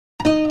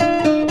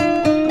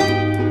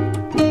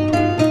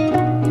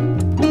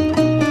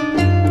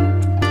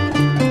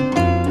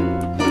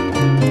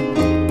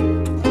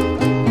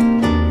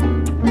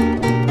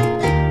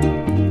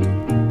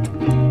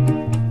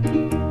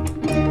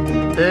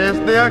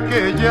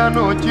aquella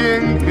noche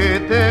en que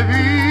te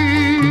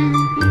vi,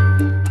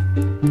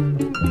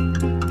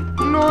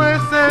 no he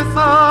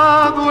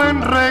cesado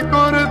en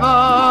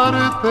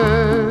recordarte,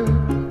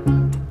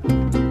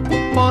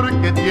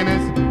 porque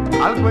tienes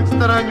algo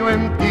extraño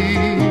en ti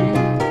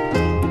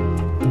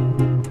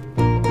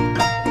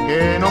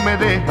que no me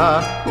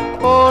deja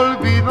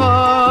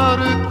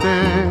olvidarte.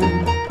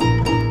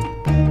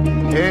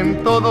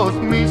 En todos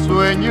mis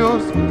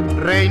sueños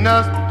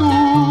reinas tú,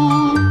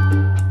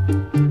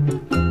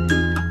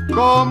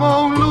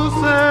 como un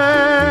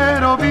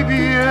lucero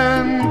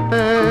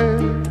viviente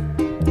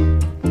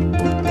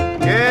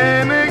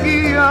que me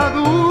guía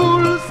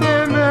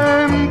dulcemente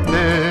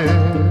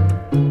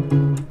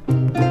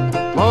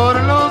por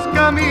los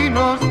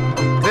caminos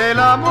del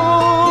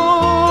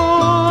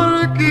amor.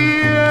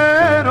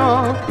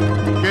 Quiero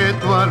que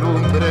tú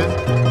alumbres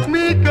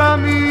mi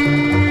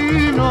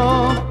camino,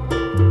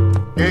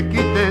 que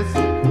quites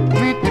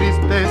mi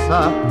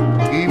tristeza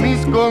y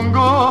mis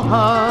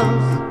congojas,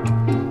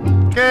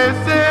 que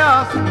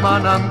seas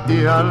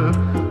manantial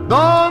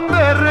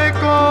donde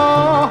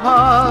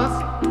recojas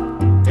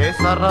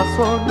esa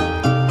razón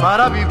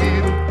para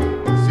vivir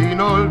sin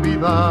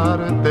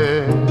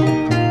olvidarte.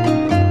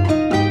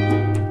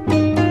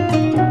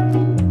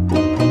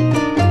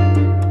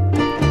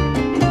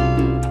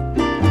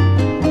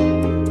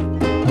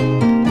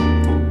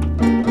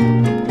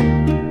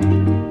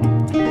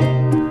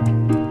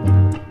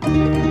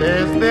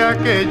 Desde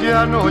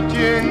aquella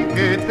noche en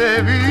que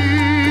te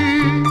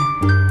vi,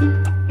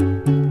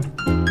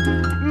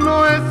 no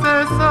he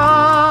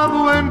cesado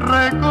en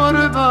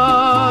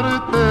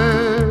recordarte,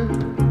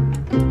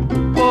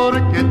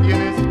 porque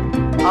tienes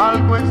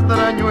algo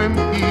extraño en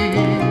ti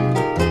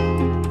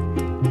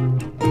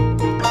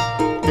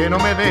que no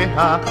me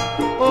deja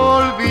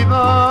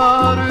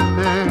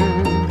olvidarte.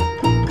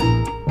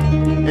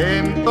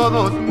 En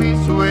todos mis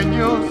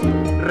sueños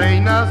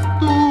reinas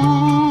tú,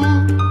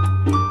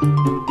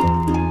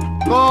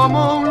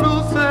 como un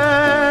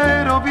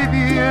lucero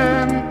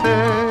viviente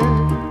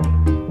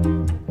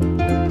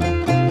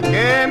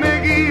que me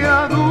guía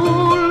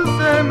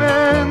dulcemente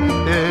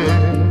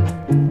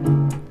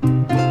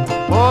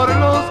por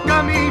los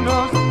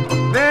caminos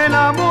del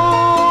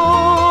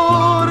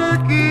amor.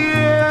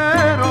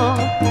 Quiero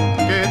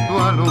que tú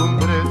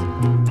alumbres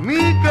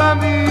mi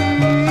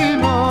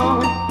camino,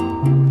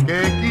 que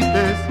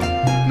quites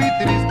mi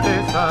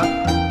tristeza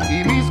y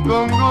mis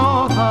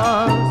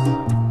congojas,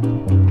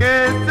 que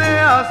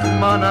seas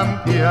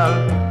manantial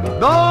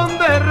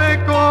donde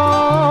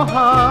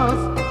recojas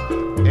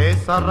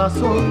esa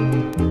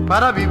razón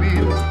para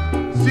vivir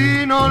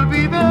sin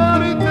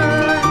olvidarte.